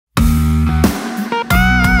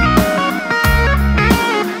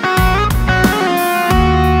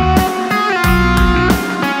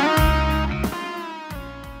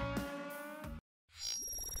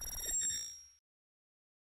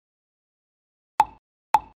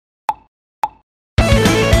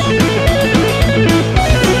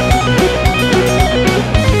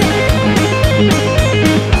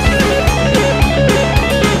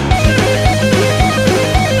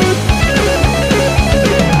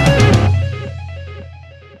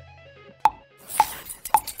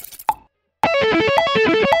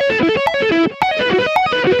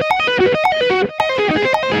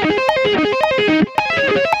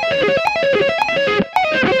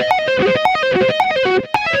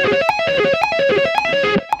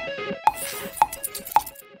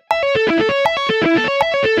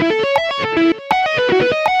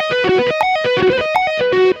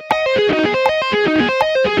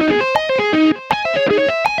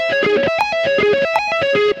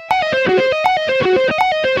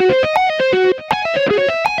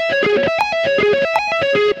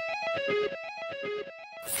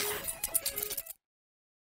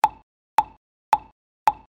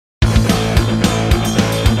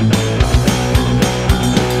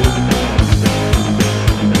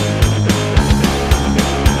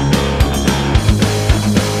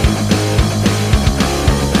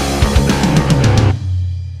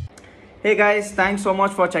Hey guys, thanks so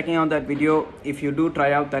much for checking out that video. If you do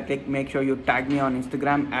try out that lick, make sure you tag me on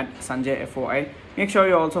Instagram at SanjayFOI. Make sure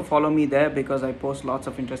you also follow me there because I post lots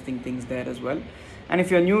of interesting things there as well. And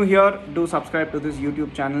if you're new here, do subscribe to this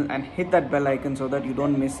YouTube channel and hit that bell icon so that you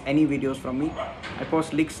don't miss any videos from me. I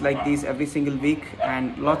post licks like these every single week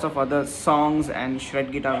and lots of other songs and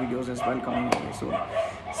shred guitar videos as well coming very soon.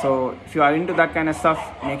 So if you are into that kind of stuff,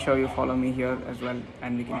 make sure you follow me here as well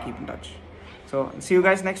and we can keep in touch. So see you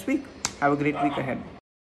guys next week. Have a great week ahead.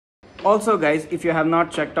 Also guys, if you have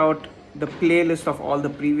not checked out the playlist of all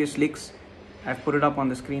the previous licks, I've put it up on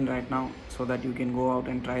the screen right now so that you can go out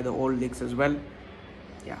and try the old licks as well.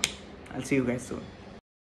 Yeah, I'll see you guys soon.